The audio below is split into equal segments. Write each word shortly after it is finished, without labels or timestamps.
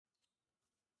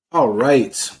All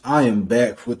right, I am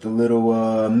back with the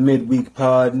little midweek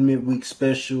pod, midweek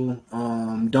special.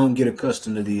 Don't get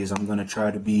accustomed to these. I'm gonna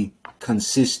try to be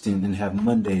consistent and have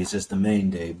Mondays as the main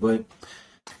day. But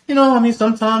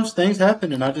sometimes things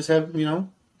happen, and I just have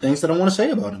things that I want to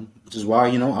say about them, which is why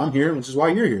I'm here, which is why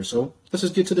you're here. So let's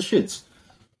just get to the shits.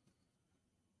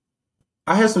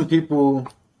 I had some people.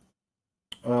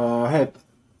 I had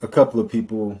a couple of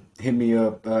people hit me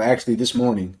up actually this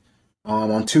morning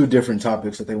on two different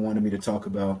topics that they wanted me to talk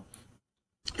about.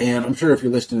 And I'm sure if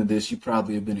you're listening to this, you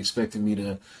probably have been expecting me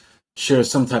to share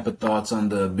some type of thoughts on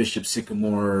the Bishop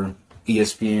Sycamore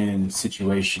ESPN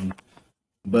situation.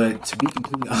 But to be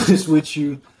completely honest with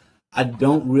you, I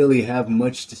don't really have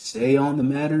much to say on the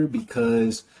matter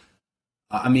because,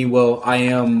 I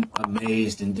am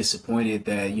amazed and disappointed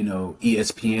that,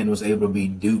 ESPN was able to be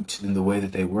duped in the way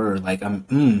that they were.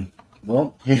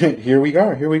 Here we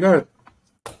are. Here we go.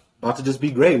 About to just be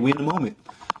great. We in the moment.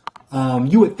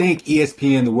 You would think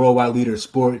ESPN, the worldwide leader of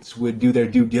sports, would do their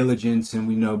due diligence and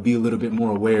be a little bit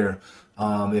more aware.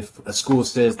 If a school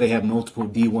says they have multiple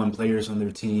D1 players on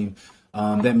their team,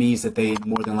 that means that they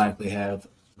more than likely have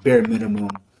bare minimum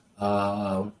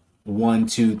one,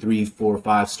 two, three, four,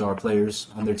 5-star players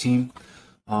on their team.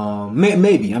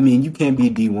 Maybe. I mean, you can be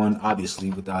D1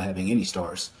 obviously without having any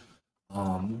stars.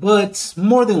 But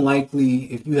more than likely,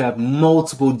 if you have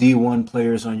multiple D1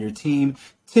 players on your team,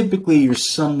 typically you're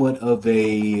somewhat of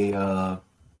a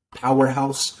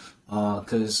powerhouse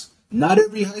because not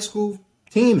every high school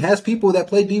team has people that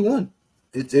play D1.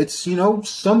 It's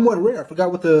somewhat rare. I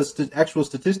forgot what the actual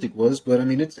statistic was, but I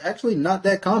mean it's actually not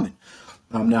that common.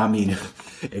 Now, I mean,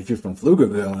 if you're from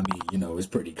Pflugerville, it's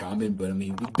pretty common, but I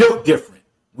mean we built different.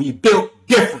 We built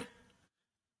different.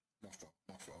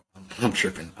 I'm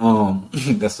tripping.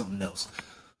 That's something else.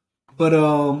 But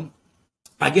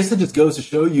I guess it just goes to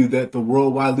show you that the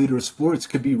worldwide leader of sports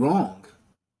could be wrong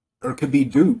or could be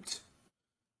duped.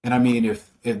 And I mean,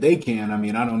 if they can,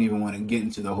 I don't even want to get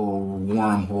into the whole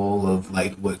wormhole of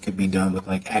like what could be done with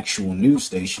like actual news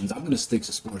stations. I'm gonna stick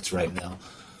to sports right now.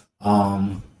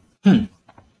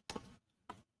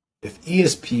 If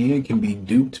ESPN can be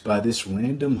duped by this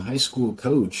random high school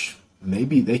coach,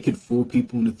 maybe they could fool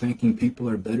people into thinking people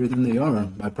are better than they are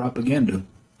by propaganda.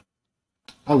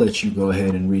 I'll let you go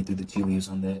ahead and read through the tea leaves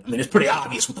on that. I mean, it's pretty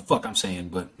obvious what the fuck I'm saying,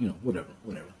 but whatever.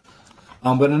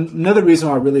 But another reason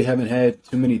why I really haven't had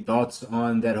too many thoughts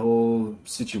on that whole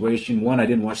situation. One, I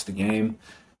didn't watch the game.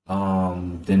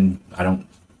 Then I don't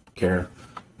care.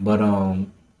 But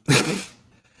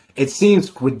it seems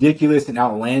ridiculous and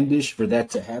outlandish for that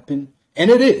to happen.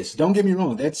 And it is. Don't get me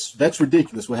wrong. That's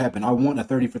ridiculous what happened. I want a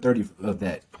 30 for 30 of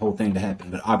that whole thing to happen.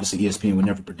 But obviously ESPN would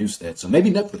never produce that. So maybe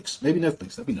Netflix.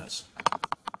 That'd be nice.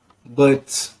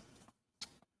 But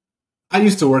I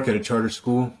used to work at a charter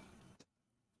school.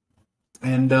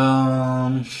 And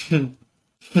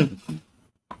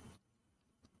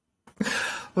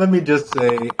let me just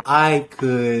say, I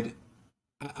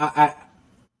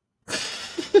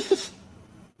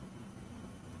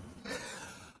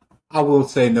I will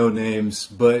say no names,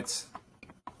 but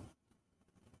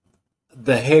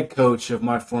the head coach of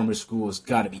my former school has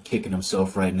got to be kicking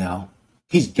himself right now.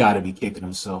 He's got to be kicking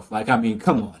himself.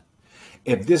 Come on.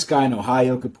 If this guy in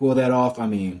Ohio could pull that off,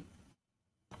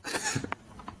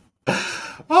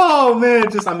 oh man,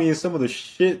 some of the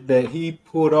shit that he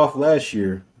pulled off last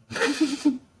year.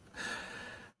 I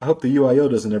hope the UIO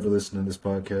doesn't ever listen to this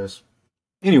podcast.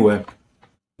 Anyway,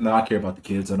 no, I care about the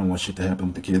kids. I don't want shit to happen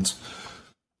with the kids.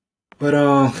 But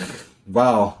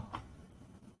wow.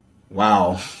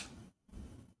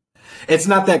 It's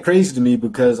not that crazy to me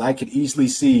because I could easily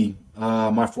see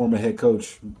my former head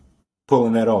coach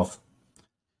pulling that off.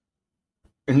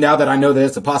 And now that I know that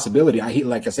it's a possibility,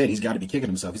 like I said, he's got to be kicking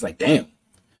himself. He's like, damn.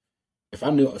 If I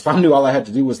knew all I had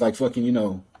to do was like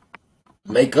fucking,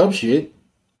 make up shit,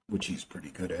 which he's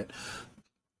pretty good at.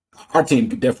 Our team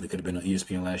definitely could have been on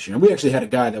ESPN last year. And we actually had a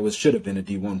guy that should have been a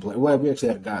D1 player. Well, we actually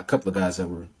had a couple of guys that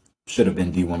should have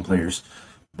been D1 players.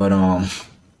 But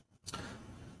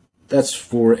that's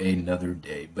for another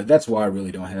day. But that's why I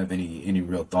really don't have any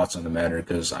real thoughts on the matter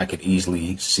because I could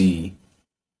easily see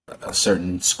a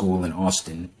certain school in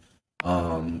Austin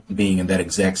being in that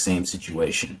exact same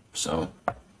situation. So,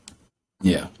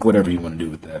 yeah, whatever you want to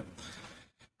do with that.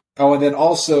 Oh, and then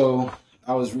also,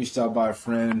 I was reached out by a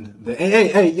friend.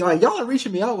 Hey, y'all are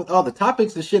reaching me out with all the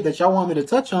topics and shit that y'all want me to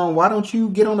touch on. Why don't you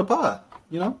get on the pod?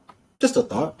 Just a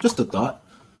thought.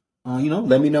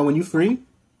 Let me know when you're free.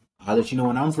 I'll let you know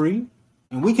when I'm free.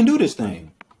 And we can do this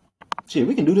thing. Shit,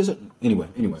 we can do this. Anyway.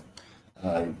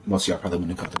 Most of y'all probably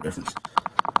wouldn't have caught the reference.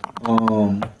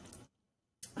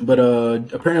 But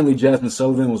apparently Jasmine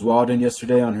Sullivan was wilding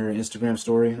yesterday on her Instagram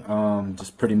story.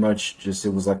 Just pretty much just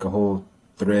it was like a whole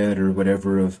thread or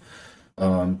whatever of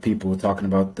people talking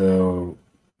about the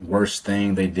worst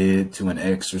thing they did to an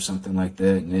ex or something like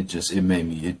that, and it made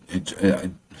me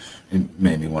it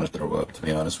made me want to throw up, to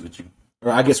be honest with you.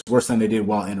 Or I guess worst thing they did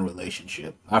while in a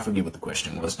relationship. I forget what the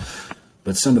question was,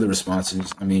 but some of the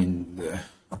responses, I mean,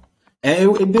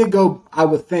 and it did go. I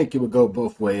would think it would go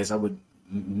both ways. I would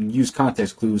use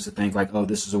context clues to think like, oh,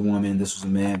 this is a woman, this was a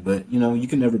man, but you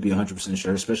can never be 100%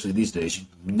 sure, especially these days. You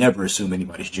never assume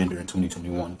anybody's gender in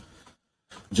 2021.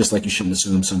 Just like you shouldn't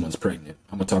assume someone's pregnant.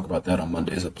 I'm gonna talk about that on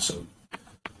Monday's episode.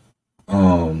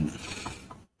 Um,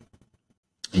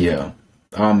 yeah,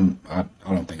 I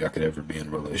don't think I could ever be in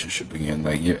a relationship again.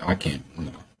 Like, yeah, I can't,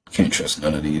 no, can't trust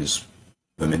none of these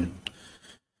women.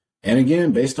 And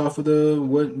again, based off of the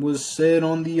what was said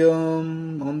on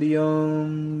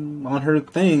her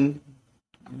thing,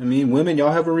 I mean, women,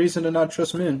 y'all have a reason to not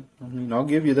trust men. I mean, I'll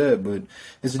give you that, but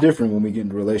it's different when we get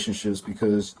into relationships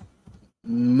because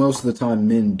most of the time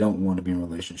men don't want to be in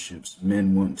relationships.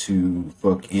 Men want to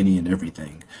fuck any and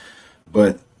everything.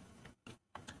 But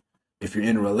if you're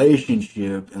in a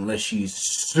relationship, unless she's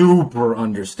super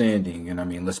understanding, and I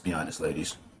mean, let's be honest,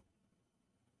 ladies.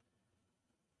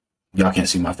 Y'all can't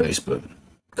see my face, but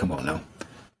come on now.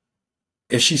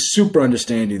 If she's super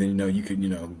understanding, then you could,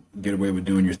 get away with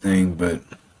doing your thing, but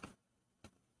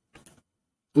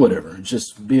whatever.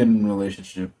 Just being in a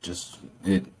relationship,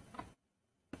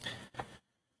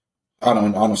 I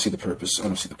don't see the purpose. I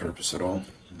don't see the purpose at all.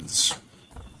 It's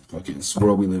fucking it's the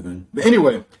world we live in. But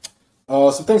anyway,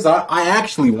 some things that I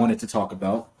actually wanted to talk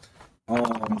about.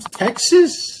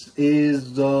 Texas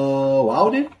is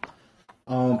wilded.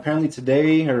 Apparently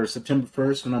today, or September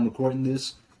 1st, when I'm recording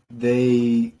this,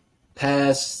 they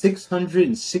passed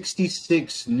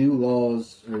 666 new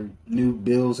laws or new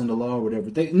bills into law or whatever.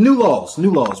 New laws,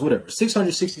 whatever.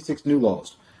 666 new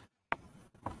laws.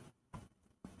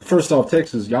 First off,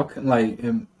 Texas, y'all can I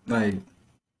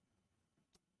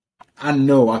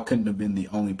know I couldn't have been the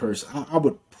only person. I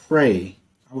would pray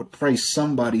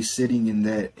somebody sitting in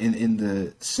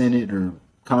the Senate or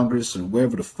Congress or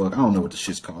wherever the fuck, I don't know what the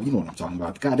shit's called. You know what I'm talking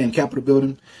about. The goddamn Capitol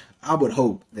building. I would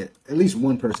hope that at least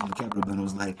one person in the Capitol building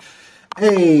was like,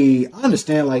 hey, I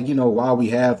understand why we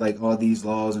have all these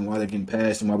laws and why they're getting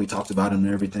passed and why we talked about them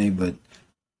and everything, but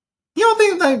you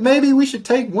don't think maybe we should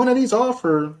take one of these off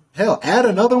or hell add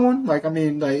another one? Y'all don't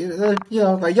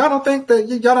think that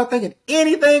y'all not thinking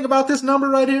anything about this number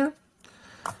right here?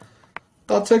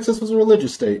 Thought Texas was a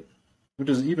religious state, which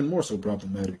is even more so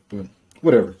problematic, but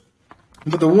whatever.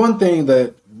 But the one thing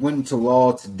that went into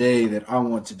law today that I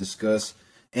want to discuss,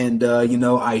 and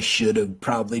I should have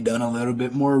probably done a little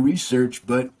bit more research,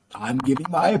 but I'm giving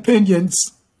my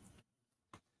opinions,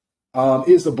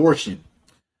 is abortion.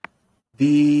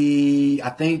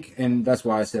 I think, and that's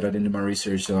why I said I didn't do my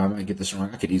research, so I might get this wrong.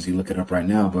 I could easily look it up right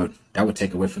now, but that would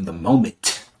take away from the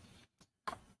moment.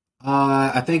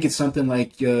 I think it's something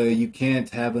like you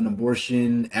can't have an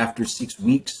abortion after 6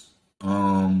 weeks.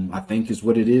 I think is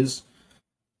what it is.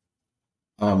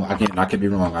 Again, I could be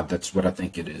wrong. That's what I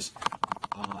think it is.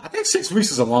 I think 6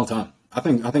 weeks is a long time. I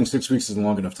think 6 weeks is a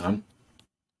long enough time.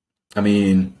 I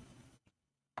mean,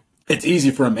 it's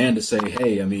easy for a man to say,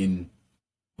 hey, I mean,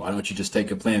 why don't you just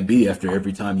take a plan B after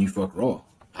every time you fuck raw?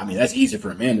 I mean, that's easy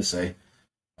for a man to say.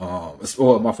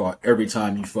 My fault. Every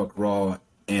time you fuck raw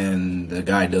and the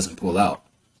guy doesn't pull out.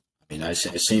 I mean, it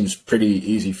seems pretty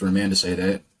easy for a man to say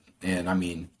that. And I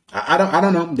mean, I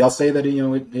don't know. Y'all say that,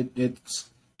 it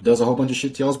does a whole bunch of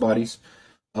shit to y'all's bodies.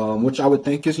 Which I would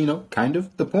think is, kind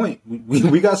of the point.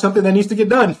 We got something that needs to get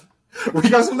done. We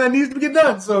got something that needs to get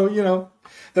done. So,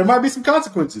 there might be some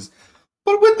consequences.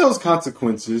 But with those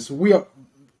consequences,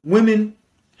 women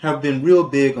have been real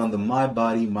big on the my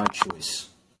body, my choice.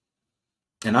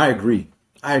 And I agree.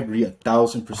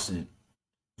 1,000%.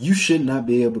 You should not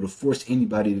be able to force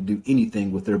anybody to do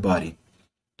anything with their body.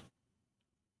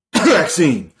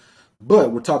 Vaccine.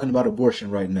 But we're talking about abortion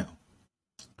right now.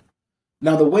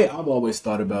 Now, the way I've always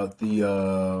thought about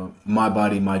the my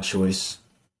body, my choice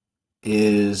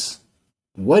is,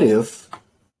 what if,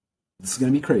 this is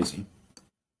going to be crazy,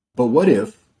 but what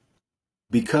if,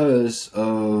 because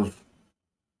of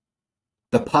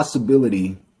the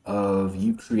possibility of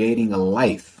you creating a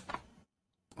life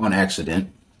on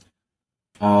accident,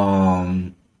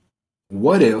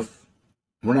 what if,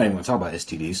 we're not even going to talk about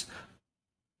STDs,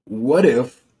 what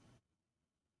if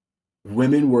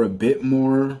women were a bit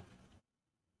more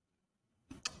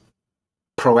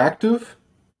proactive,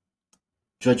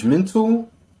 judgmental,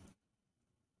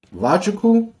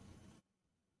 logical,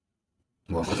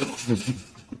 well,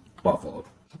 my fault.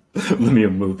 Let me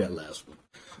remove that last one.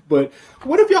 But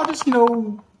what if y'all just,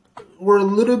 were a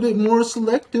little bit more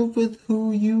selective with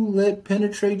who you let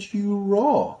penetrate you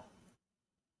raw?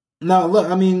 Now, look,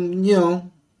 I mean,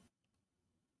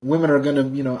 women are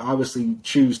gonna, obviously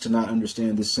choose to not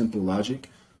understand this simple logic,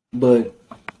 but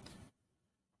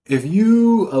if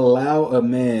you allow a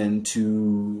man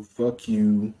to fuck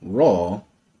you raw,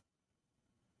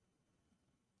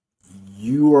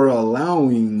 you are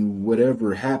allowing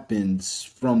whatever happens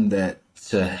from that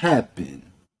to happen.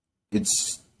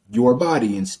 It's your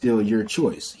body and still your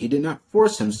choice. He did not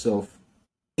force himself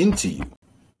into you.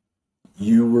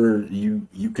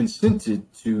 You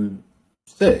consented to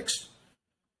sex,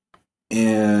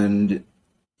 and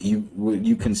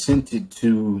you consented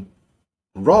to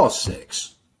raw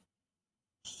sex.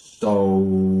 So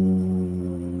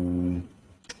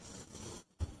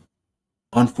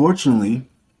unfortunately,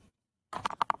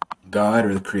 God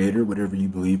or the creator, whatever you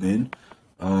believe in,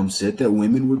 said that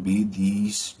women would be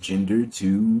the gender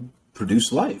to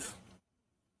produce life.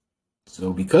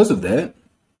 So because of that,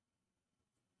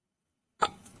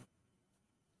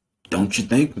 don't you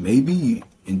think maybe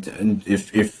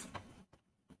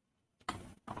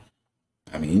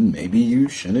maybe you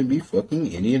shouldn't be fucking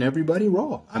any and everybody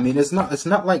raw. I mean, it's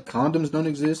not like condoms don't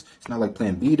exist. It's not like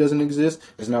Plan B doesn't exist.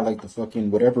 It's not like the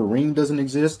fucking whatever ring doesn't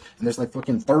exist. And there's like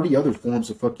fucking 30 other forms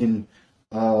of fucking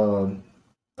birth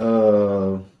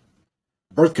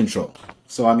control.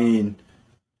 So I mean,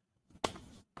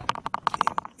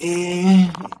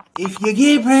 if you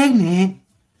get pregnant,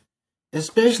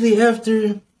 especially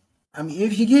after,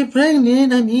 if you get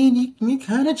pregnant, you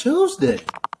kind of chose that.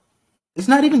 It's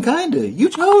not even kinda. You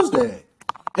chose that.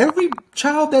 Every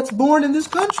child that's born in this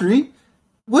country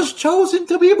was chosen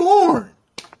to be born.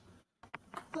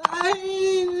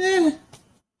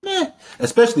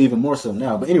 Especially even more so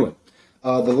now. But anyway,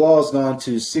 the law's gone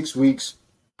to 6 weeks.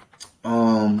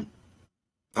 I'm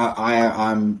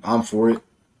for it.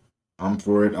 I'm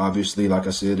for it. Obviously, like I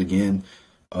said again,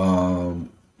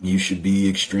 you should be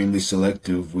extremely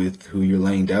selective with who you're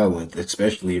laying down with,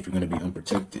 especially if you're going to be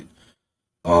unprotected.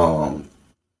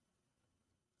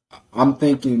 I'm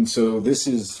thinking, so this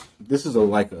is a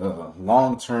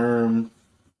long term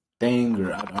thing,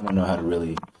 or I don't know how to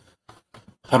really,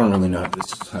 I don't really know how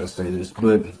to say this,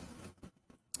 but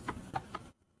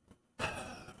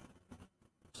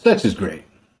sex is great.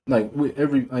 I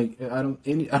don't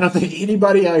think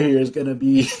anybody out here is gonna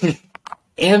be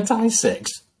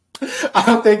anti-sex. I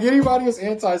don't think anybody is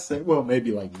anti-sex. Well,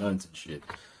 maybe like nuns and shit,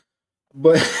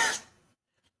 but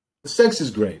sex is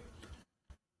great.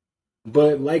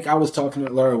 But like I was talking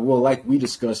to Laura, like we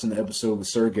discussed in the episode with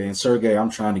Sergey, and Sergey,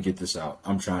 I'm trying to get this out.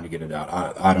 I'm trying to get it out.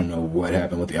 I don't know what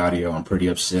happened with the audio. I'm pretty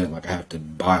upset. Like I have to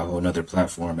buy a whole nother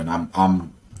platform, and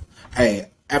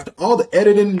hey, after all the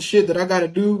editing and shit that I got to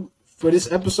do for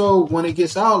this episode, when it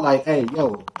gets out, like, hey,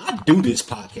 yo, I do this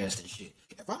podcast and shit.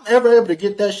 If I'm ever able to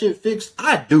get that shit fixed,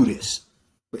 I do this.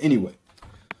 But anyway,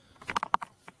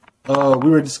 we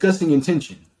were discussing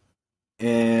intention.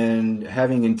 And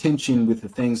having intention with the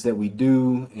things that we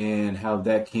do, and how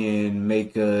that can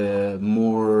make a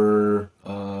more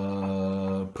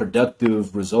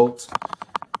productive result.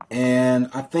 And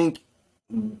I think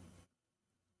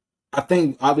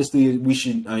obviously we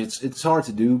should. It's hard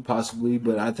to do possibly,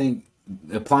 but I think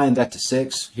applying that to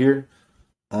sex here,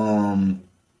 having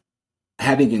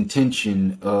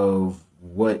intention of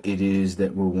what it is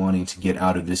that we're wanting to get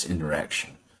out of this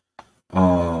interaction.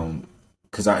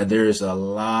 Because there's a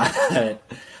lot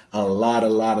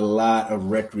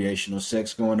of recreational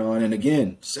sex going on. And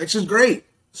again, sex is great.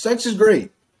 Sex is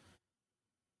great.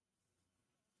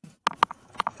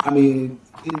 I mean,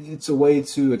 it's a way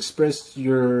to express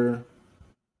your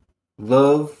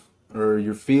love or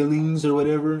your feelings or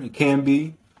whatever. It can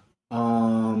be.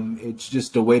 It's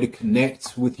just a way to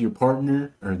connect with your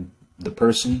partner or the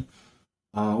person.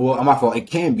 My fault. It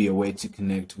can be a way to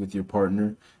connect with your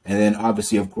partner. And then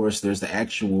obviously, of course, there's the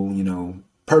actual,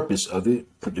 purpose of it,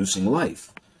 producing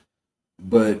life.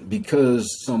 But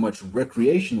because so much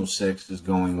recreational sex is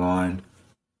going on,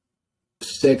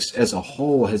 sex as a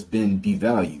whole has been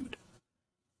devalued.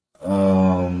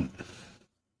 I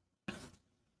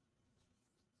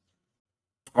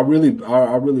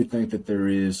really think that there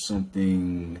is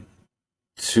something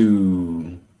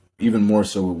to, even more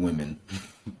so with women.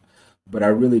 But I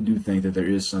really do think that there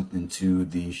is something to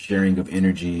the sharing of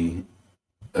energy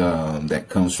that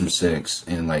comes from sex,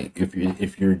 and like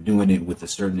if you're doing it with a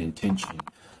certain intention,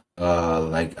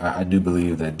 I do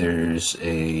believe that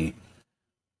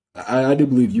I do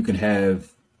believe you can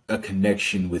have a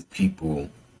connection with people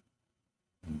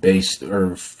based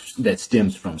or that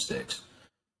stems from sex.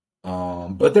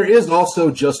 But there is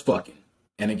also just fucking.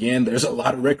 And again, there's a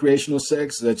lot of recreational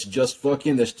sex that's just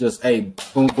fucking. That's just, hey,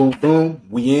 boom, boom, boom.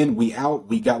 We in, we out.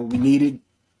 We got what we needed.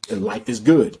 And life is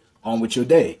good. On with your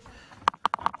day.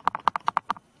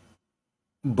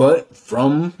 But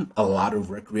from a lot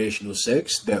of recreational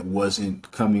sex that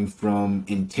wasn't coming from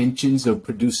intentions of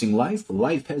producing life,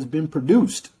 life has been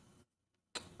produced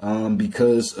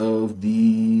because of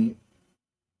the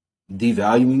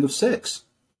devaluing of sex.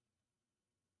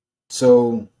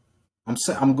 So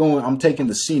I'm taking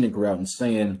the scenic route and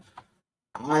saying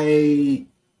I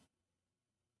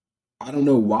I don't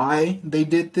know why they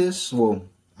did this. Well,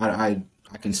 I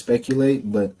can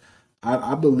speculate, but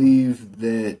I believe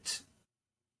that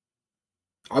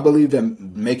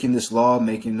making this law,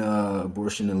 making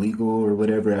abortion illegal or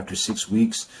whatever after 6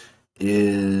 weeks,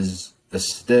 is a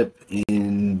step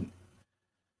in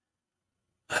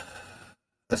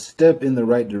the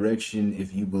right direction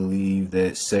if you believe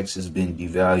that sex has been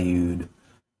devalued.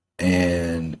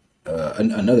 And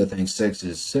another thing, sex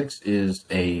is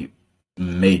a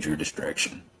major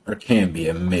distraction, or can be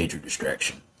a major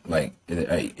distraction. Like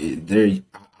I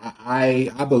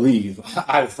believe,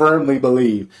 I firmly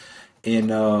believe in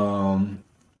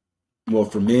well,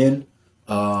 for men,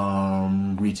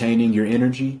 retaining your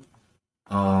energy.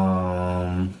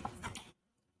 Um,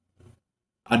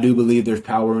 I do believe there's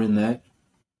power in that.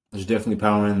 There's definitely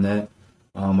power in that.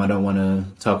 I don't want to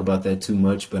talk about that too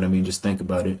much, but I mean, just think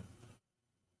about it.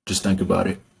 Just think about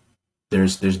it.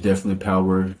 There's definitely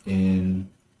power in.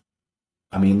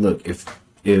 I mean, look,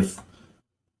 if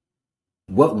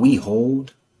what we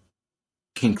hold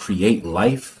can create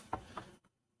life,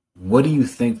 what do you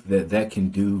think that can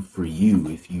do for you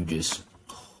if you just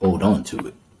hold on to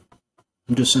it?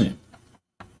 I'm just saying.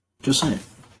 Just saying.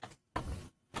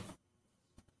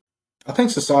 I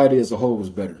think society as a whole was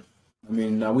better. I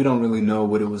mean, we don't really know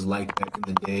what it was like back in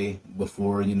the day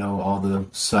before, all the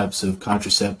types of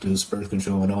contraceptives, birth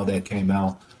control, and all that came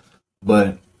out.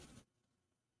 But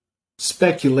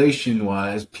speculation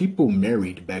wise, people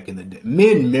married back in the day.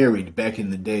 Men married back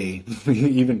in the day,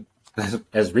 even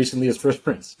as recently as Fresh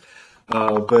Prince.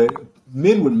 But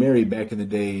men would marry back in the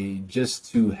day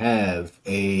just to have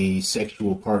a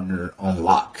sexual partner on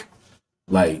lock.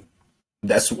 Like,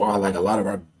 that's why, like, a lot of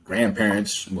our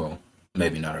grandparents, well,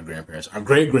 maybe not our grandparents, our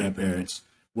great grandparents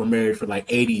were married for like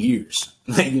 80 years.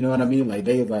 You know what I mean? Like,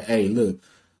 they were like, hey, look,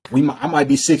 I might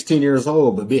be 16 years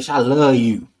old, but bitch, I love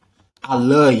you. I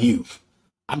love you.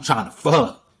 I'm trying to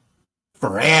fuck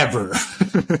forever.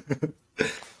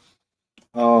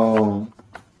 um,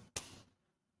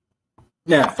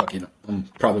 fuck it. I'm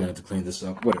probably gonna have to clean this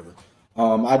up. Whatever.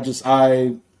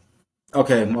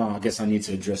 Okay, well, I guess I need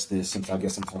to address this since I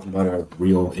guess I'm talking about a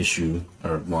real issue,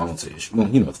 or, well, I won't say issue. Well,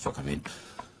 you know what the fuck I mean.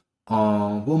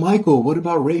 Well, Michael, what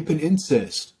about rape and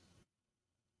incest?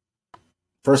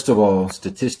 First of all,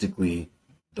 statistically,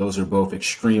 those are both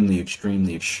extremely,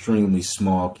 extremely, extremely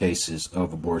small cases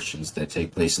of abortions that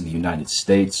take place in the United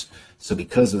States. So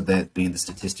because of that being the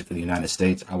statistic for the United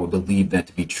States, I would believe that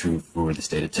to be true for the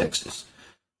state of Texas.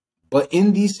 But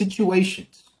in these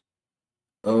situations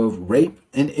of rape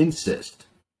and incest,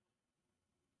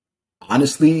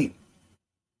 honestly,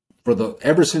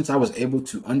 ever since I was able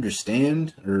to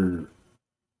understand, or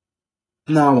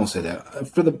no, I won't say that.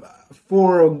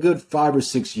 For a good 5 or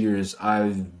 6 years,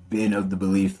 I've been of the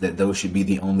belief that those should be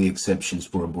the only exceptions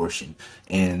for abortion,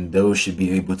 and those should be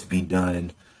able to be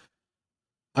done.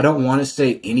 I don't want to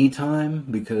say anytime,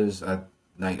 because I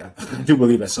do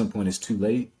believe at some point it's too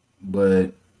late,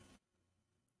 but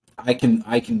I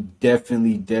can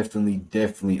definitely, definitely,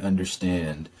 definitely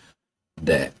understand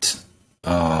that.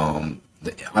 I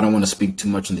don't want to speak too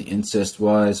much on the incest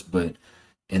wise, but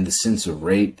in the sense of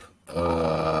rape,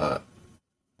 I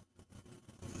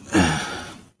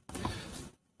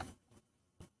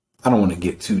don't want to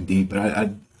get too deep, but I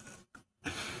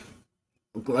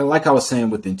like I was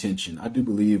saying with intention. I do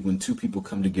believe when two people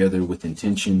come together with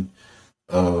intention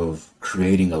of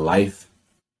creating a life,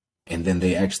 and then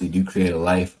they actually do create a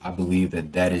life, I believe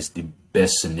that is the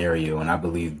best scenario, and I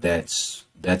believe that's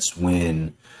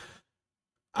when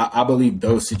I believe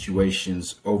those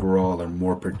situations overall are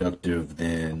more productive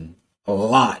than a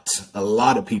lot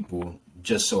of people.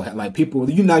 Just so like people,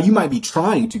 you might be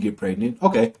trying to get pregnant.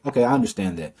 Okay, I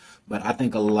understand that, but I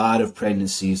think a lot of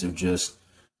pregnancies are just,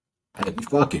 hey, we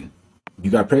fucking.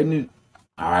 You got pregnant?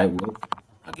 All right, well,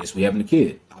 I guess we having a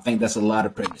kid. I think that's a lot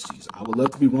of pregnancies. I would love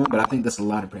to be wrong, but I think that's a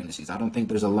lot of pregnancies. I don't think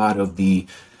there's a lot of the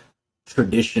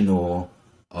traditional,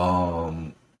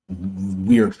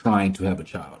 we're trying to have a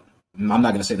child. I'm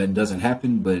not going to say that doesn't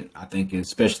happen, but I think,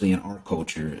 especially in our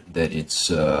culture, that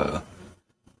it's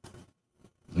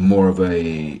more of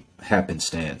a,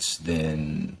 happenstance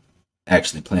than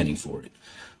actually planning for it.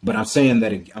 But I'm saying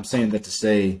that to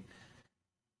say,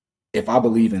 if I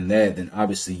believe in that, then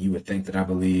obviously you would think that I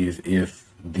believe if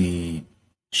the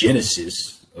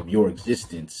genesis of your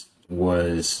existence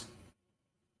was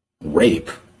rape.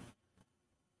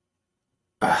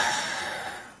 I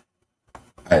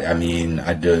mean,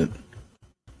 I do.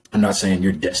 I'm not saying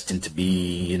you're destined to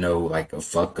be, like a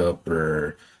fuck up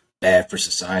or bad for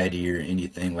society or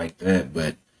anything like that,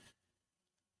 but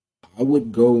I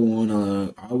would go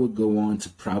on to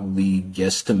probably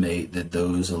guesstimate that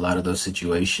a lot of those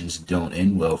situations don't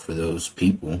end well for those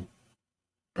people,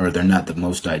 or they're not the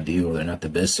most ideal, they're not the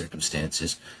best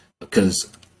circumstances,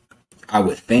 because I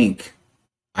would think,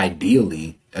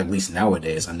 ideally, at least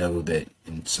nowadays, I know that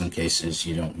in some cases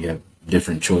you have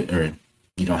different choice, or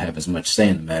you don't have as much say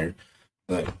in the matter,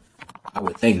 but I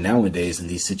would think nowadays in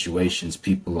these situations,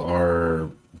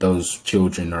 those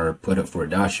children are put up for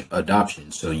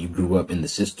adoption. So you grew up in the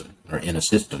system or in a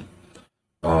system.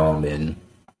 And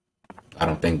I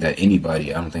don't think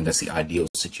that's the ideal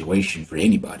situation for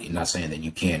anybody. I'm not saying that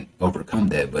you can't overcome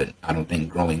that, but I don't think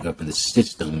growing up in the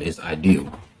system is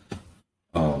ideal.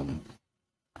 Um,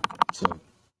 so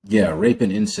yeah, rape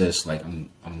and incest, like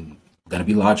I'm gonna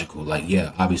be logical. Like,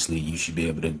 yeah, obviously you should be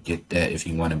able to get that if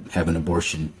you want to have an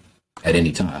abortion at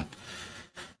any time.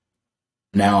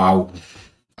 Now,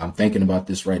 I'm thinking about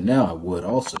this right now. I would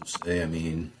also say, I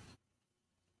mean,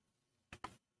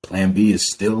 Plan B is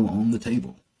still on the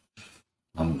table.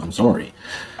 I'm sorry.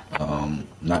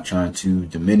 Not trying to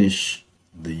diminish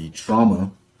the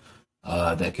trauma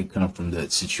that could come from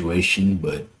that situation,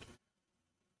 but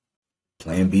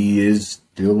Plan B is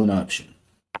still an option,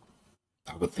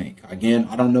 I would think. Again,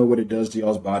 I don't know what it does to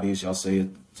y'all's bodies. Y'all say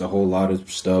it's a whole lot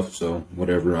of stuff, so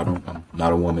whatever. I'm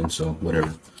not a woman, so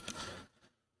whatever.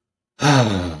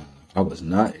 I was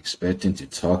not expecting to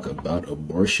talk about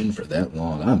abortion for that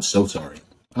long. I'm so sorry.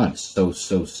 I'm so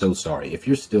sorry. If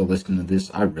you're still listening to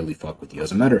this, I really fuck with you.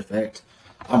 As a matter of fact,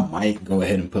 I might go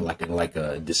ahead and put like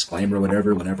a disclaimer or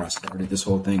whatever whenever I started this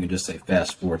whole thing and just say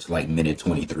fast forward to like minute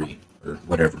 23 or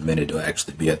whatever minute it'll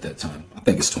actually be at that time. I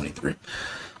think it's 23.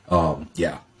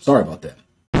 Yeah, sorry about that.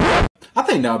 I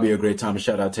think now would be a great time to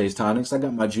shout out Taste Tonics. I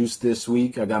got my juice this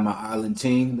week. I got my Island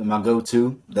Ting, my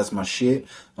go-to. That's my shit.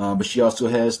 But she also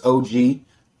has OG,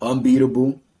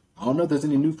 Unbeatable. I don't know if there's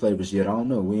any new flavors yet. I don't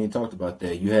know. We ain't talked about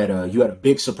that. You had a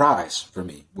big surprise for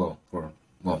me. Well,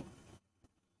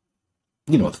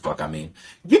 you know what the fuck I mean.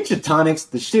 Get your tonics.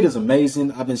 The shit is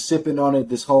amazing. I've been sipping on it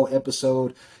this whole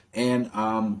episode, and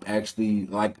actually,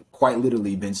 like, quite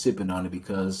literally been sipping on it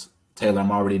because Taylor,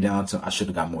 I'm already down to. I should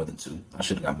have got more than two.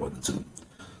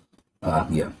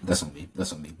 Yeah, that's on me.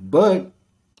 But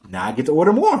now I get to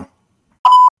order more.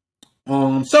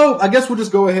 So I guess we'll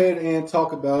just go ahead and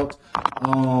talk about.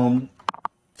 I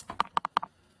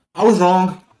was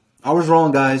wrong.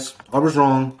 Guys. I was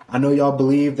wrong. I know y'all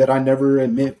believe that I never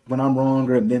admit when I'm wrong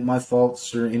or admit my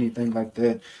faults or anything like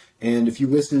that. And if you've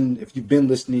been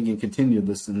listening and continue to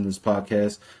listen to this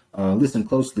podcast, listen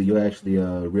closely, you'll actually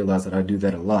realize that I do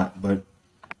that a lot. But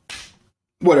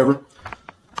whatever.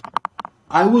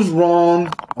 I was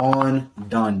wrong on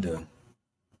Donda.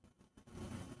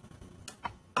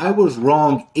 I was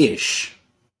wrong-ish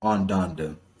on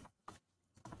Donda.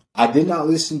 I did not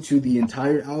listen to the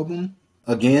entire album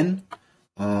again.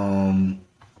 That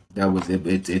was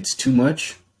it. It's too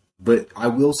much. But I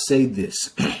will say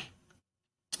this.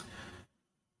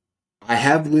 I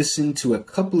have listened to a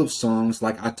couple of songs,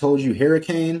 like I told you,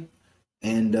 Hurricane,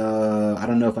 and I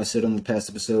don't know if I said on the past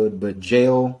episode, but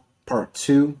Jail Part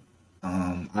 2.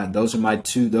 Those are my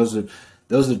two. Those are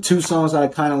two songs that I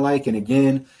kind of like. And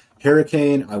again,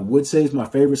 Hurricane, I would say is my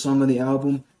favorite song on the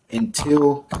album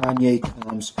until Kanye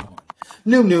comes on.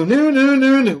 No.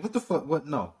 What the fuck? What?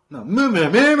 No. No.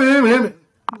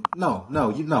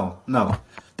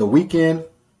 The Weeknd,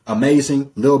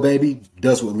 amazing. Lil Baby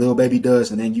does what Lil Baby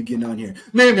does, and then you get on here.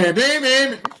 What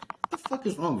the fuck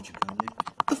is wrong with you, Kanye?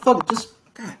 What the fuck? Just,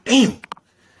 god damn.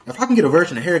 If I can get a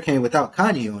version of Hurricane without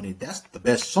Kanye on it, that's the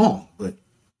best song. But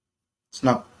it's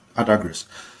not. I digress.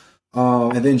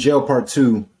 And then Jail Part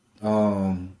 2.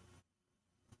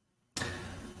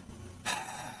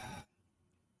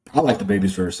 I like the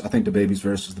Baby's verse. I think the Baby's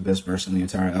verse is the best verse in the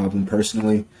entire album,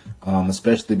 personally,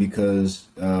 especially because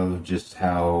of just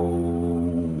how,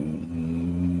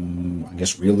 I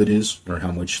guess, real it is, or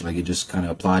how much like it just kind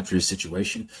of applied for his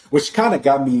situation, which kind of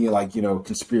got me like,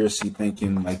 conspiracy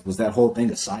thinking, like, was that whole thing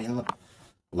a psyop?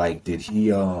 Like, did he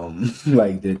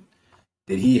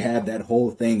did he have that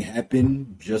whole thing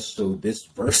happen just so this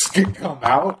verse could come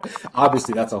out?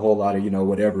 Obviously, that's a whole lot of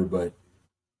whatever, but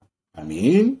I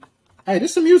mean, hey,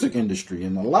 this is a music industry,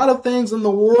 and a lot of things in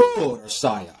the world are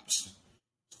psyops.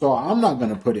 So I'm not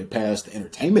gonna put it past the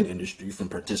entertainment industry from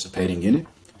participating in it.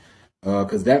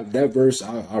 Cause that verse,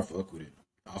 I fuck with it.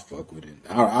 I fuck with it.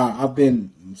 I've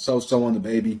been so on the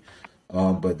baby,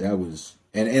 but that was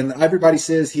and everybody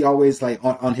says he always like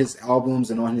on his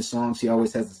albums and on his songs he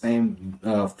always has the same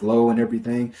flow and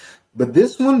everything. But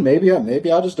this one, maybe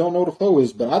I just don't know what the flow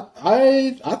is. But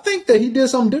I think that he did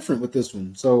something different with this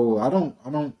one. So I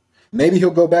don't. Maybe he'll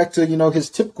go back to his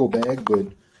typical bag, but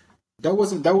that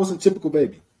wasn't typical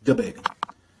baby. The baby.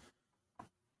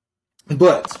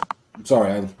 But I'm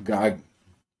sorry, I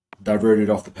diverted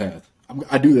off the path.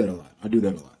 I do that a lot.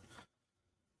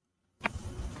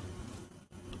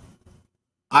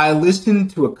 I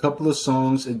listened to a couple of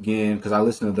songs again because I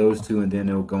listened to those two and then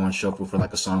it'll go on shuffle for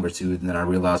like a song or two. And then I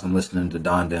realize I'm listening to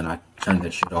Donda and I turn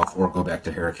that shit off or go back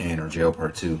to Hurricane or Jail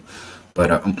Part 2. But,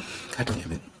 God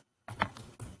damn it.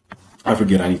 I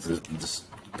forget I need to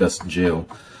discuss Jail.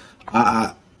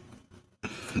 I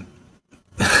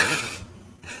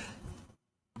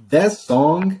that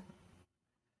song's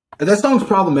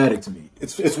problematic to me.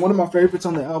 It's one of my favorites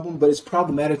on the album, but it's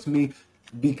problematic to me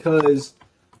because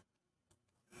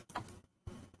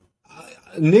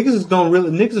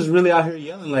niggas is really out here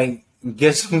yelling like,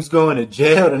 guess who's going to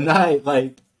jail tonight?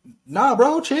 Like, nah,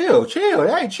 bro, chill.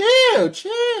 Hey, chill.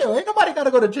 Ain't nobody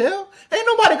gotta go to jail.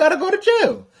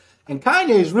 And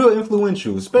Kanye is real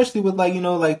influential, especially with like,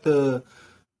 like the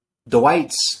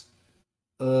whites,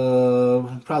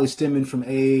 probably stemming from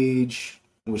age,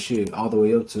 well shit, all the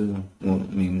way up to,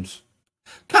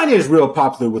 Kanye is real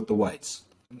popular with the whites.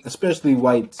 Especially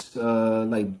whites,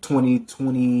 like 20 to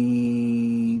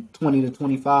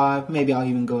 25. Maybe I'll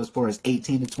even go as far as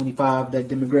 18 to 25, that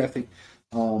demographic.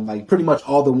 Like pretty much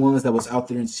all the ones that was out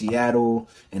there in Seattle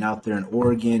and out there in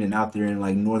Oregon and out there in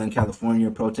like Northern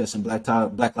California protesting Black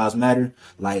Lives Matter.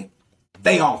 Like,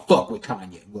 they all fuck with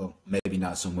Kanye. Well, maybe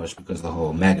not so much because of the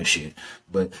whole MAGA shit,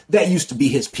 but that used to be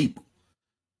his people.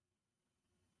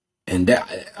 And that,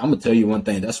 I'm gonna tell you one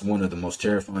thing. That's one of the most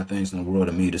terrifying things in the world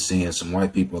to me, to seeing some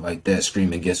white people like that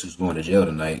screaming, "Guess who's going to jail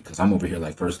tonight?" Because I'm over here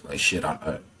like, first, like, shit.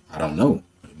 I don't know.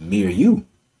 Me or you.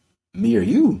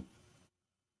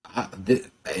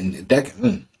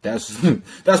 That's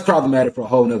that's problematic for a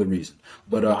whole nother reason.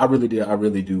 But I really do.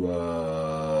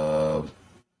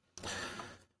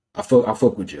 I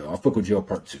fuck with Jail. I fuck with Jail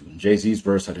Part 2. Jay-Z's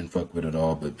verse I didn't fuck with at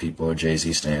all, but people are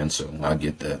Jay-Z stands, so I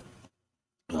get that.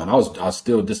 I was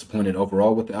still disappointed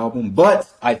overall with the album,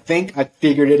 but I think I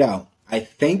figured it out. I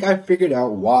think I figured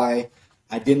out why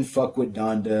I didn't fuck with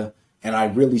Donda, and I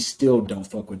really still don't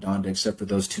fuck with Donda except for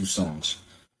those two songs.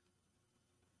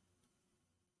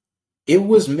 It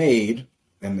was made,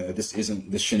 and this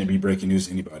shouldn't be breaking news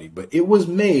to anybody, but it was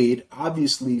made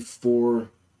obviously for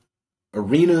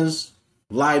arenas,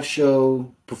 live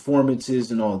show,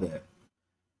 performances, and all that.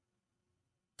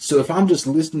 So if I'm just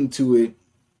listening to it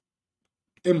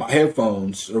in my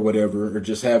headphones or whatever, or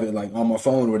just have it like on my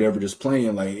phone or whatever, just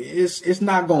playing, like, it's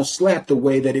not gonna slap the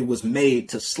way that it was made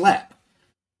to slap.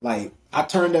 Like, I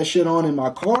turned that shit on in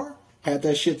my car, had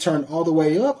that shit turned all the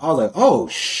way up. I was like, oh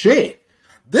shit,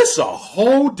 this a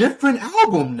whole different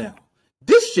album now.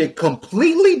 This shit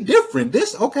completely different.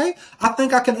 Okay, I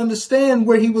think I can understand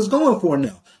where he was going for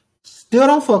now. Still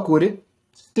don't fuck with it.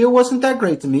 Still wasn't that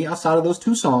great to me outside of those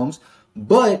two songs,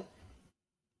 but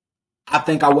I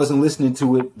think I wasn't listening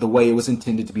to it the way it was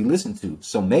intended to be listened to.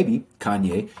 So maybe,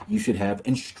 Kanye, you should have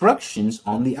instructions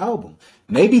on the album.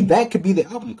 Maybe that could be the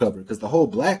album cover, because the whole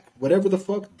black, whatever the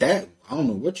fuck, that, I don't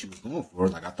know what you was going for.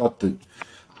 Like, I thought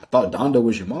Donda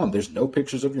was your mom. There's no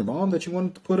pictures of your mom that you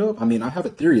wanted to put up. I mean, I have a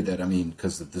theory that,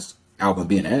 because of this album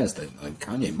being asked, that like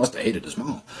Kanye must have hated his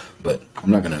mom. But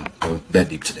I'm not going to go that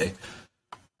deep today.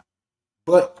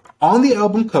 But on the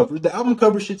album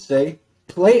cover should say,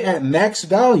 play at max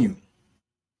volume.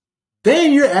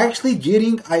 Then you're actually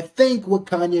getting, I think, what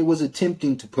Kanye was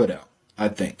attempting to put out. I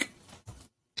think.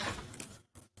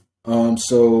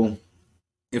 So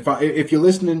if you're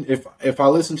listening, if I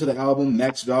listen to the album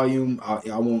max volume, I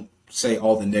won't say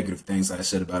all the negative things that I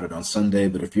said about it on Sunday.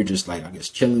 But if you're just like, I guess,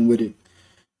 chilling with it,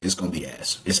 it's gonna be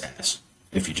ass. It's ass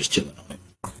if you're just chilling on it.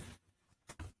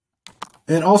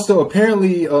 And also,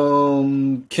 apparently,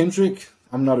 Kendrick.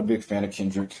 I'm not a big fan of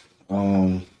Kendrick.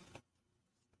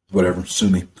 Whatever, sue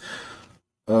me.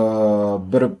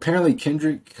 But apparently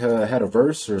Kendrick had a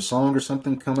verse or a song or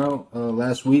something come out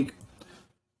last week,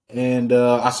 and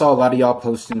I saw a lot of y'all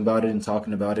posting about it and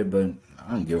talking about it, but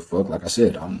I don't give a fuck. Like I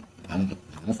said, I don't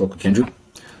fuck with Kendrick.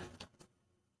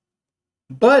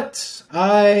 But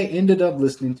I ended up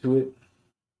listening to it.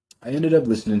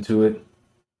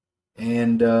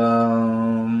 And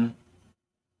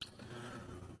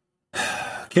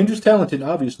Kendra's talented,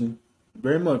 obviously.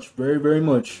 Very much. Very, very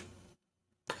much.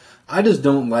 I just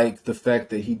don't like the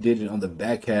fact that he did it on the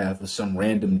back half of some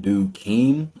random dude,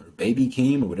 Keem, or Baby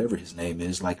Keem, or whatever his name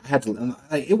is. Like, I had to,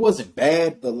 like, it wasn't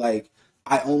bad, but like,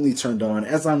 I only turned on,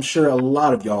 as I'm sure a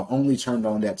lot of y'all only turned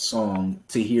on that song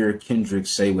to hear Kendrick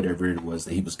say whatever it was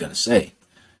that he was going to say.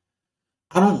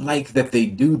 I don't like that they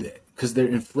do that because they're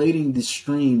inflating the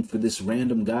stream for this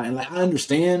random guy. And like, I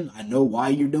understand, I know why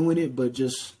you're doing it, but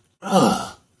just,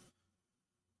 at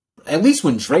least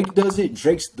when Drake does it,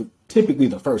 Drake's typically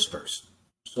the first verse.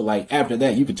 So like after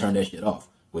that, you can turn that shit off.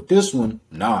 With this one,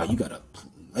 nah, you gotta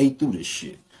play through this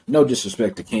shit. No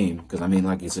disrespect to Kane, because I mean,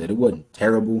 like I said, it wasn't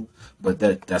terrible, but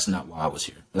that's not why I was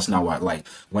here. That's not why. Like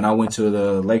when I went to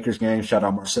the Lakers game, shout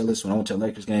out Marcellus. When I went to the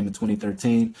Lakers game in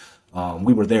 2013,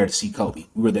 we were there to see Kobe.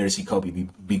 We were there to see Kobe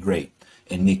be great.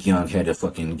 And Nick Young had a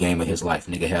fucking game of his life.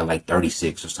 Nigga had like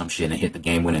 36 or some shit and hit the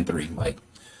game winning 3. Like,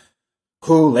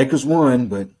 cool, Lakers won,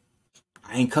 but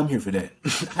I ain't come here for that.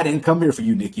 I didn't come here for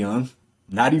you, Nick Young.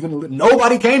 Not even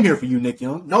nobody came here for you, Nick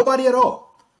Young. Nobody at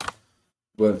all.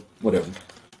 But whatever.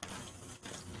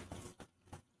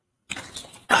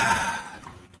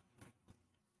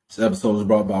 This episode was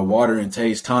brought by Water and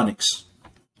Taste Tonics.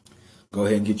 Go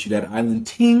ahead and get you that island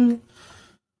ting.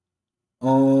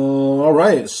 All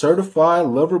right. Certified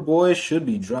Lover Boy should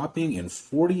be dropping in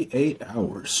 48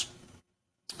 hours.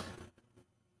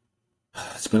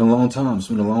 It's been a long time. It's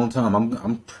been a long time.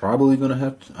 I'm probably gonna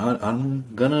have to. I'm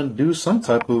gonna do some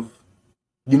type of.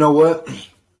 You know what?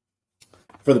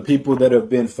 For the people that have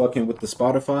been fucking with the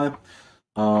Spotify,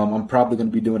 I'm probably gonna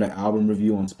be doing an album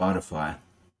review on Spotify.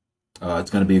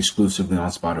 It's gonna be exclusively on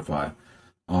Spotify,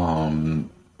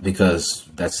 because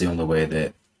that's the only way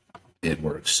that it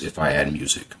works if I add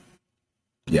music.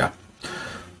 Yeah.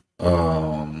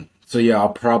 So yeah, I'll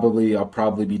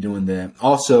probably be doing that.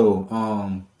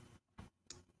 Also,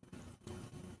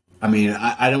 I mean,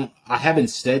 I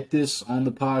haven't said this on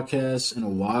the podcast in a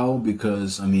while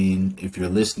because, I mean, if you're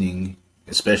listening,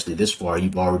 especially this far,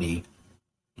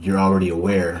 you're already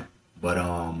aware,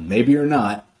 but, maybe you're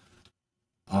not.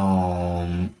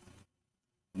 Oh,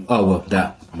 well,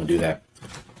 I'm gonna do that.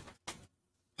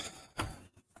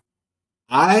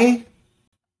 I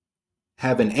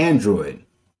have an Android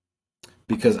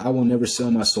because I will never sell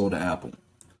my soul to Apple.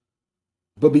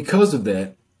 But because of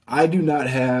that, I do not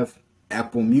have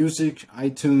Apple Music,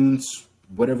 iTunes,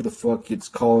 whatever the fuck it's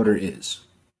called or is.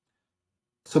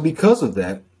 So because of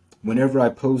that, whenever I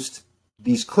post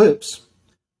these clips,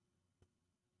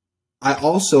 I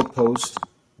also post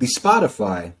the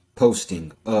Spotify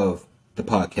posting of the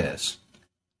podcast.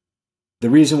 The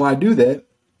reason why I do that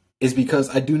is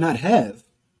because I do not have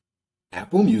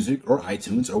Apple Music or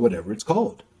iTunes or whatever it's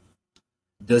called.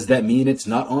 Does that mean it's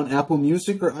not on Apple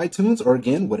Music or iTunes or,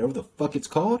 again, whatever the fuck it's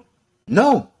called?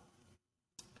 No.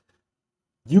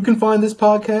 You can find this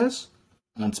podcast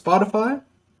on Spotify,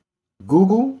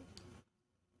 Google,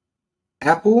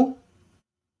 Apple,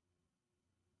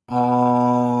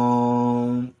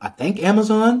 I think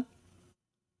Amazon.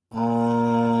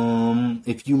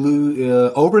 If you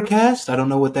lose Overcast, I don't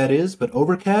know what that is, but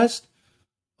Overcast.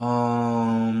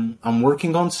 I'm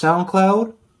working on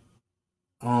SoundCloud.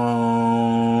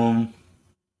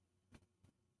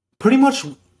 Pretty much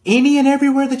any and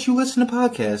everywhere that you listen to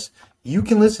podcasts, you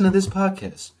can listen to this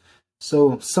podcast.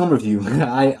 So some of you,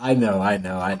 I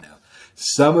know.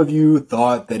 Some of you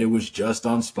thought that it was just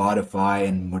on Spotify,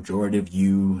 and majority of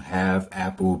you have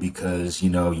Apple because, you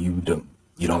know, you don't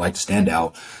like to stand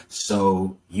out.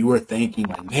 So you were thinking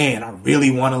like, man, I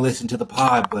really want to listen to the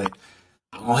pod, but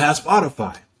I don't have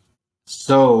Spotify.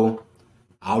 So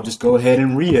I'll just go ahead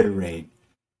and reiterate.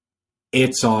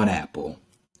 It's on Apple.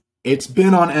 It's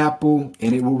been on Apple,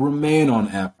 and it will remain on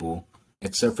Apple,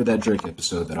 except for that Drake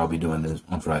episode that I'll be doing this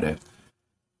on Friday,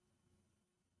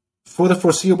 for the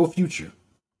foreseeable future.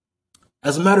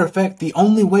 As a matter of fact, the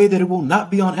only way that it will not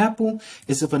be on Apple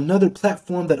is if another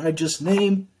platform that I just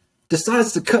named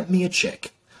decides to cut me a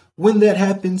check. When that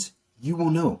happens, you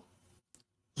will know.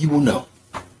 You will know.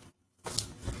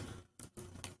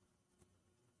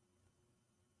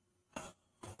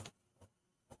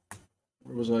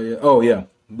 Where was I at? Oh, yeah.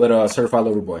 But Certified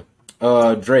Lover Boy.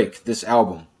 Drake, this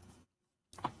album.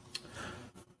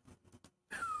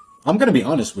 I'm going to be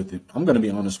honest with it.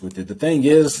 The thing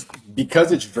is,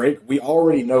 because it's Drake, we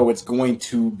already know it's going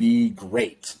to be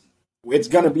great. It's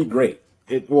going to be great.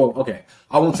 Okay.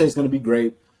 I won't say it's going to be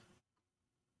great.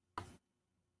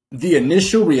 The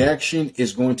initial reaction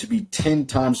is going to be 10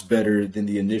 times better than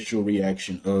the initial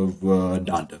reaction of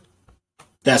Donda.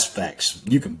 That's facts.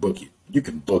 You can book it.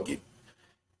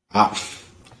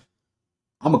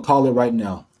 I'm going to call it right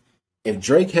now. If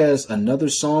Drake has another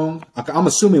song, I'm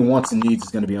assuming Wants and Needs is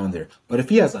going to be on there. But if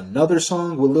he has another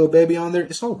song with Lil Baby on there,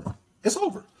 it's over. It's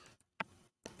over.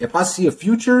 If I see a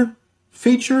Future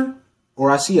feature or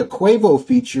I see a Quavo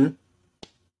feature,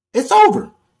 it's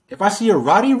over. If I see a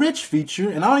Roddy Ricch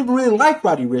feature, and I don't even really like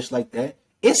Roddy Ricch like that,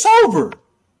 it's over.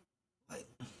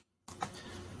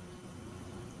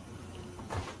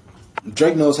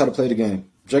 Drake knows how to play the game.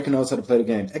 Drake knows how to play the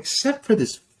game. Except for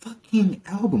this fucking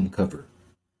album cover.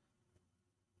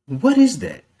 What is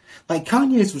that? Like,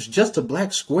 Kanye's was just a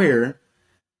black square,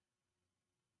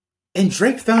 and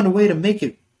Drake found a way to make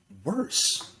it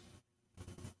worse.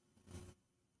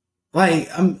 Like,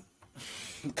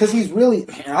 because he's really,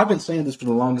 I've been saying this for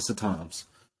the longest of times.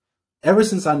 Ever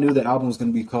since I knew the album was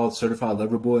going to be called Certified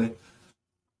Lover Boy,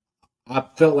 I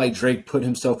felt like Drake put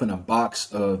himself in a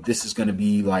box of this is going to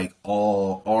be like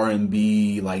all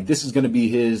R&B, like this is going to be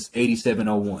his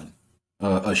 8701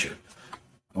 Usher.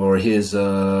 Or his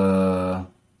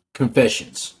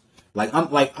Confessions.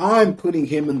 I'm putting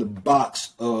him in the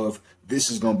box of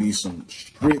this is gonna be some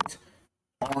strict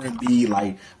R&B.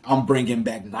 Like, I'm bringing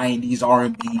back 90s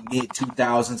R&B, mid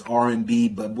 2000s R&B,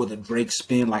 but with a Drake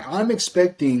spin. Like, I'm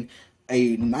expecting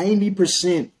a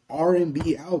 90%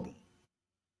 R&B album.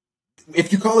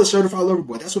 If you call it Certified Lover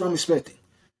Boy, that's what I'm expecting.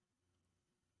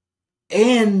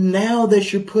 And now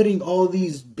that you're putting all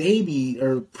these baby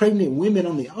or pregnant women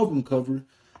on the album cover,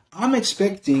 I'm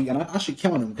expecting, and I should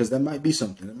count them because that might be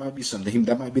something. That might be something.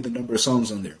 That might be the number of songs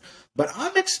on there. But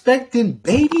I'm expecting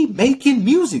baby making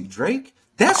music, Drake.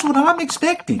 That's what I'm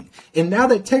expecting. And now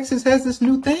that Texas has this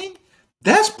new thing,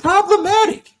 that's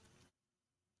problematic.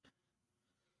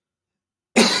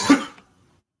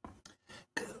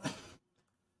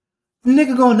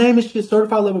 Nigga gonna name his shit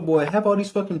Certified Lover Boy, have all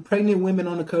these fucking pregnant women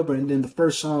on the cover, and then the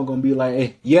first song gonna be like,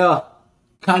 hey, yeah,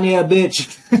 Kanye a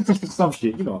bitch. Some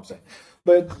shit, you know what I'm saying.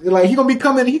 But like, he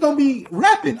gonna be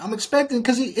rapping. I'm expecting,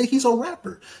 because he's a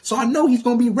rapper. So I know he's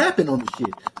gonna be rapping on the shit.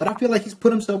 But I feel like he's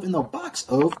put himself in the box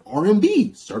of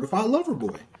R&B, Certified Lover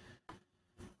Boy.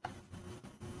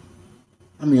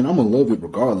 I mean, I'm gonna love it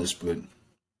regardless, but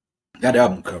that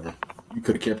album cover, you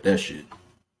could have kept that shit.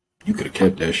 You could have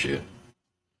kept that shit.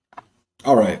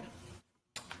 All right.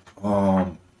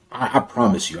 I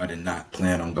promise you, I did not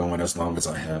plan on going as long as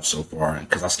I have so far,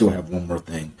 because I still have one more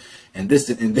thing. And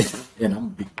I'm gonna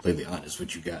be completely honest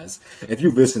with you guys. If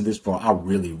you've listened this far, I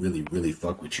really, really, really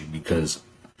fuck with you, because,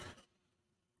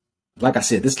 like I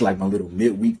said, this is like my little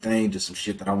midweek thing, just some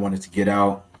shit that I wanted to get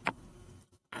out.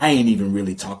 I ain't even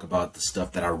really talk about the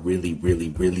stuff that I really, really,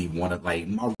 really want to, like,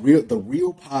 the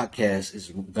real podcast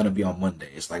is gonna be on Monday.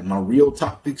 It's like my real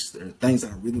topics, things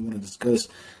that I really want to discuss.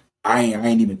 I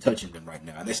ain't even touching them right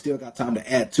now. And they still got time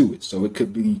to add to it, so it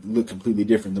could look completely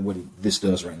different than what this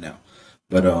does right now.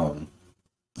 But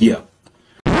yeah.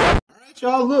 All right,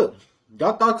 y'all. Look,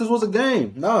 y'all thought this was a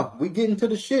game. No, we getting to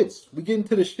the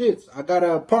shits. I got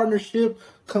a partnership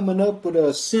coming up with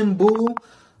a Symbol.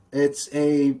 It's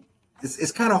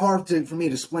kind of hard for me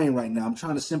to explain right now. I'm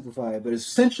trying to simplify it, but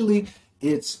essentially,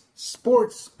 it's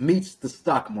sports meets the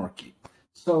stock market.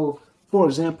 So, for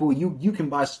example, you can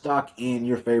buy stock in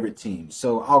your favorite team.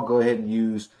 So I'll go ahead and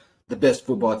use the best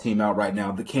football team out right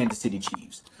now, the Kansas City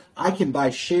Chiefs. I can buy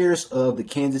shares of the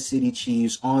Kansas City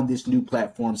Chiefs on this new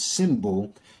platform,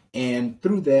 Symbol, and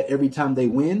through that, every time they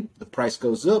win, the price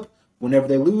goes up. Whenever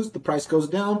they lose, the price goes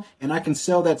down, and I can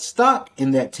sell that stock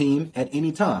in that team at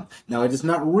any time. Now, it is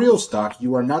not real stock.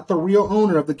 You are not the real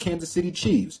owner of the Kansas City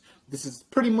Chiefs. This is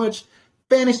pretty much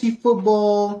fantasy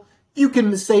football. You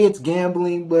can say it's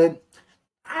gambling, but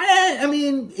I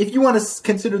mean, if you want to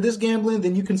consider this gambling,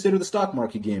 then you consider the stock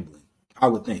market gambling, I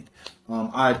would think.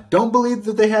 I don't believe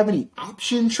that they have any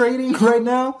option trading right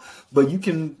now, but you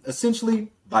can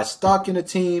essentially buy stock in a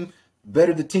team.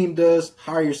 Better the team does,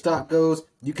 higher your stock goes.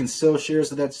 You can sell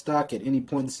shares of that stock at any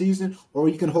point in the season, or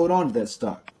you can hold on to that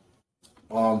stock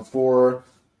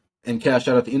and cash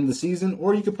out at the end of the season,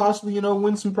 or you could possibly,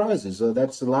 win some prizes.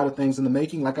 That's a lot of things in the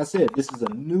making. Like I said, this is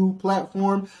a new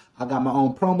platform. I got my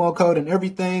own promo code and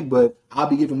everything, but I'll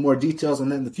be giving more details on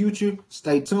that in the future.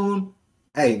 Stay tuned.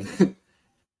 Hey,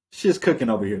 shit's cooking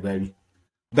over here, baby.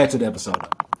 Back to the episode.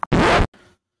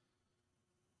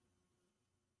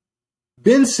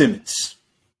 Ben Simmons.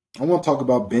 I want to talk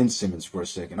about Ben Simmons for a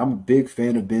second. I'm a big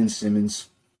fan of Ben Simmons,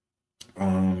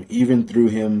 even through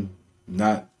him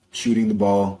not shooting the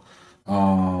ball.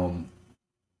 I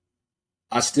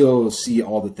still see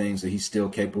all the things that he's still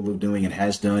capable of doing and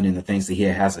has done, and the things that he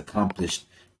has accomplished,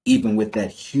 even with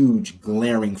that huge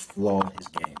glaring flaw in his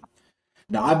game.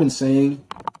 Now, I've been saying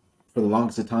for the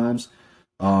longest of times,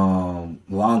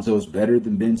 Lonzo is better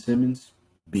than Ben Simmons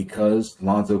because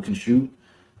Lonzo can shoot.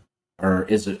 or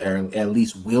at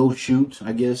least will shoot,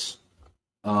 I guess.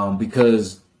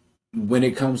 Because when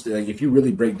it comes to, like, if you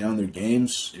really break down their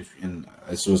games, and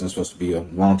this wasn't supposed to be a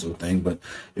Lonzo thing, but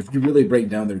if you really break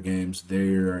down their games,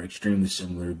 they're extremely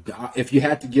similar. If you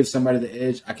had to give somebody the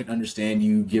edge, I can understand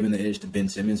you giving the edge to Ben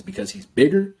Simmons because he's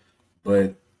bigger,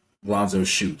 but Lonzo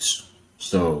shoots.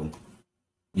 So,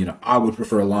 I would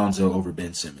prefer Alonzo over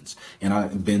Ben Simmons.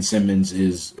 And Ben Simmons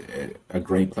is a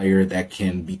great player that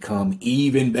can become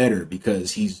even better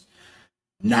because he's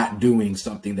not doing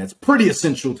something that's pretty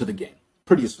essential to the game.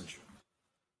 Pretty essential.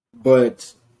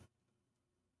 But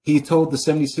he told the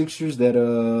 76ers that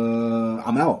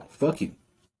I'm out. Fuck you.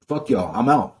 Fuck y'all. I'm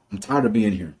out. I'm tired of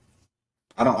being here.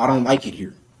 I don't like it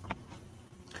here.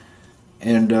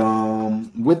 And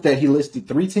with that, he listed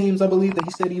 3 teams, I believe, that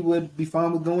he said he would be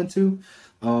fine with going to.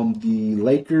 The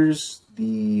Lakers,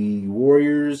 the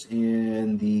Warriors,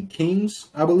 and the Kings,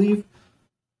 I believe.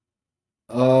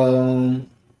 I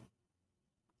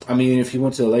mean, if he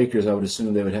went to the Lakers, I would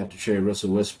assume they would have to trade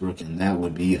Russell Westbrook, and that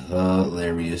would be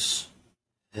hilarious.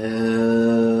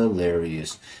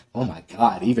 Hilarious. Oh my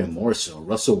God, even more so.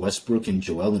 Russell Westbrook and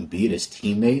Joel Embiid as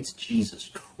teammates?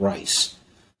 Jesus Christ.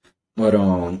 But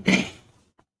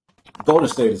Golden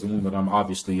State is the one that I'm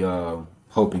obviously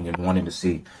hoping and wanting to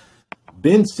see.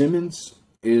 Ben Simmons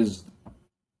is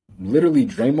literally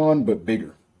Draymond, but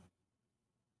bigger.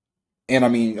 And I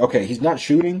mean, okay, he's not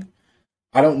shooting.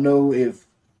 I don't know if...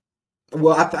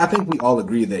 Well, I think we all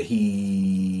agree that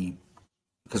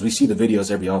because we see the videos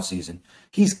every offseason,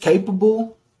 he's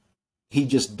capable. He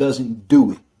just doesn't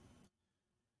do it.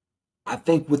 I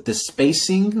think with the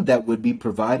spacing that would be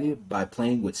provided by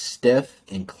playing with Steph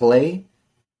and Clay,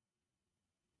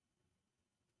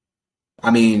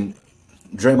 I mean,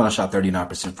 Draymond shot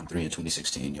 39% from 3 in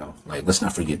 2016, y'all. Like, let's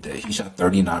not forget that. He shot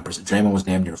 39%. Draymond was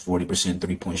damn near a 40%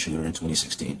 three-point shooter in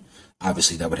 2016.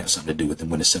 Obviously, that would have something to do with him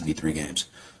winning 73 games.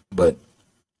 But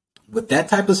with that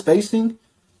type of spacing,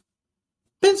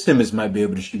 Ben Simmons might be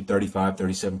able to shoot 35,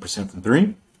 37% from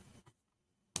 3.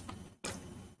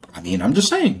 I mean, I'm just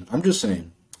saying.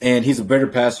 And he's a better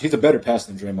passer than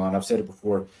Draymond. I've said it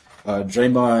before.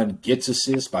 Draymond gets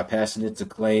assists by passing it to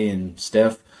Clay and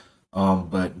Steph.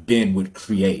 But Ben would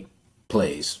create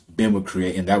plays. Ben would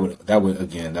create, and that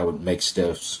would make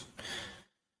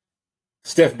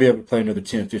Steph be able to play another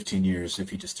 10, 15 years if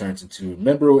he just turns into.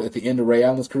 Remember at the end of Ray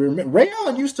Allen's career, Ray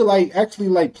Allen used to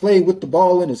actually play with the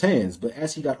ball in his hands, but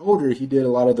as he got older, he did a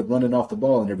lot of the running off the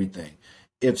ball and everything.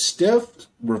 If Steph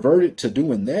reverted to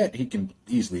doing that, he can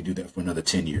easily do that for another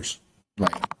 10 years.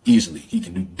 Like, easily, he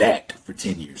can do that for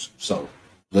 10 years. So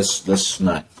let's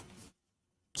not.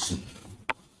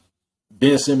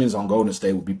 Ben Simmons on Golden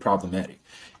State would be problematic.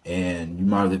 And you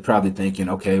might be probably thinking,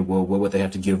 okay, well, what would they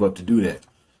have to give up to do that?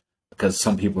 Because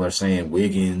some people are saying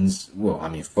Wiggins. Well, I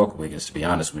mean, fuck Wiggins, to be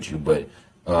honest with you. But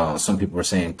some people are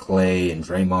saying Clay and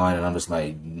Draymond. And I'm just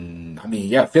like, I mean,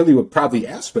 yeah, Philly would probably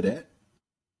ask for that.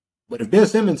 But if Ben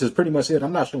Simmons has pretty much said,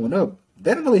 I'm not showing up,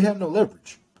 they don't really have no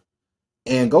leverage.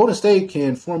 And Golden State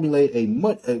can formulate a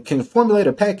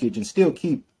package and still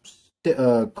keep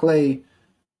Clay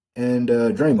and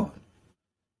Draymond.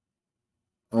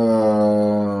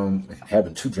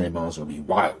 Having 2 Draymonds would be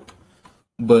wild.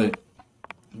 But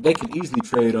they can easily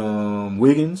trade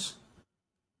Wiggins,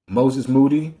 Moses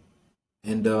Moody,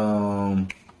 and who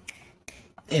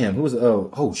was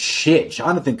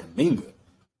Jonathan Kuminga.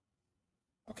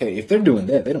 Okay, if they're doing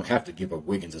that, they don't have to give up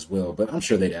Wiggins as well, but I'm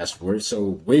sure they'd ask for it.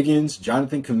 So Wiggins,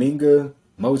 Jonathan Kuminga,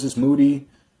 Moses Moody.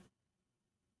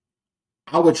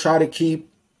 I would try to keep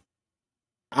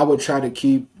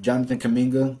Jonathan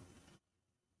Kuminga.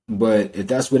 But if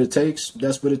that's what it takes,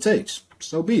 that's what it takes.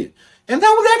 So be it. And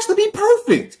that would actually be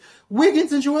perfect.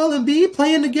 Wiggins and Joel Embiid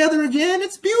playing together again.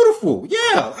 It's beautiful.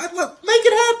 Yeah. Make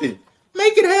it happen.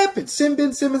 Make it happen. Send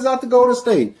Ben Simmons out to Golden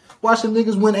State. Watch them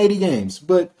niggas win 80 games.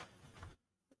 But,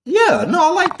 yeah. No,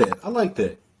 I like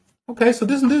that. Okay, so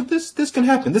this can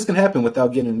happen. This can happen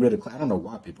without getting rid of Clay. I don't know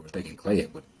why people are thinking Clay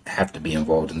would have to be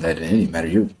involved in that in any matter.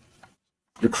 You're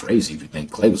crazy if you think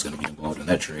Clay was going to be involved in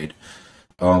that trade.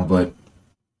 But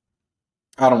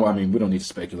we don't need to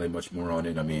speculate much more on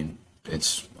it. I mean,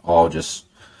 it's all just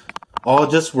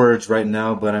words right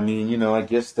now, but I mean, I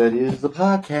guess that is the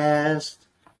podcast.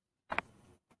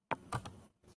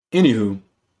 Anywho,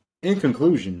 in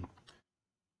conclusion,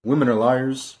 women are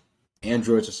liars,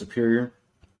 androids are superior.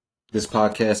 This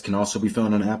podcast can also be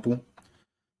found on Apple.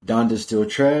 Donda's still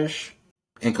trash,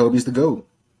 and Kobe's the GOAT.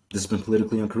 This has been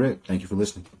Politically Incorrect. Thank you for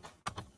listening.